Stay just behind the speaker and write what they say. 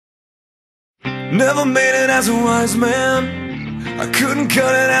Never made it as a wise man, I couldn't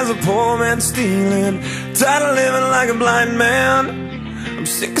cut it as a poor man stealing. Tired of living like a blind man, I'm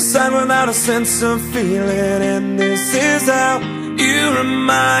sick aside without a sense of feeling. And this is how you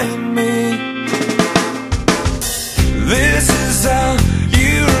remind me. This is how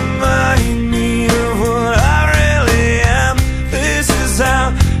you remind me of what I really am. This is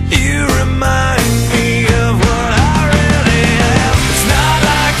how you remind me of what I really am. It's not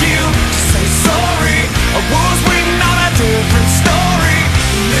like you to say sorry, I was waiting on a different story.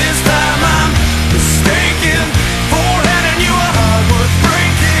 This time I'm mistaken for handing you a heart worth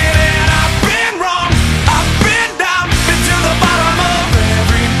breaking. And I've been wrong, I've been down, been to the bottom of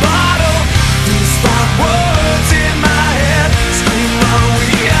every bottle. These five words in my head scream, are we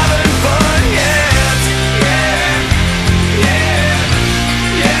having fun yet? Yeah, yeah,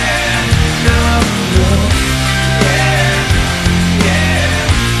 yeah, no, no. Yeah, yeah,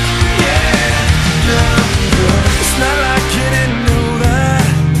 yeah, no, no. It's not like you didn't know that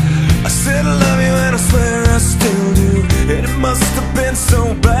I said I love you and I swear I still do. And it must have been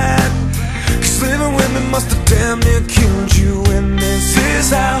so bad, 'cause living with me must have damn near killed you. And this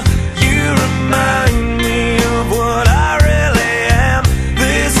is how you remind me of what I really am.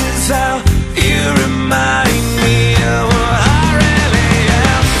 This is how you remind me of what I really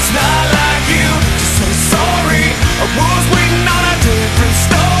am. It's not like you to say sorry, I was waiting on a different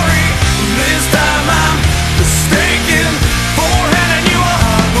story. This time I'm mistaken for handing you a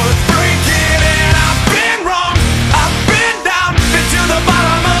heart worth breaking. And I've been wrong, I've been down, been to the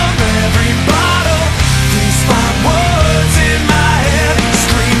bottom of every bottle. These five words in my head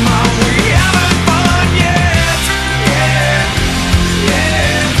scream, are we having fun yet? Yeah,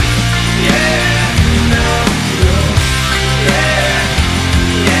 yeah, yeah, no, no. Yeah,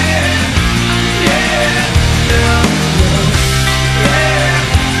 yeah, yeah, no, no. Yeah,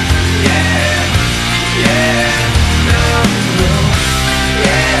 yeah, yeah, no, no.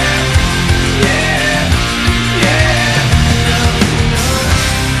 Yeah, yeah, yeah, no, no.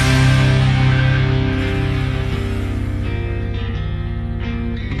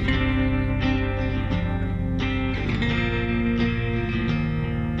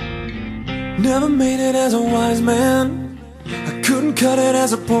 Never made it as a wise man, I couldn't cut it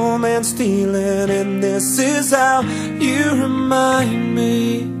as a poor man stealing. And this is how you remind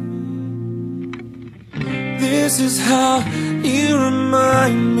me. This is how you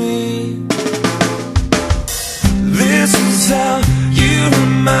remind me. This is how you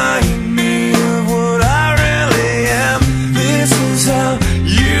remind me.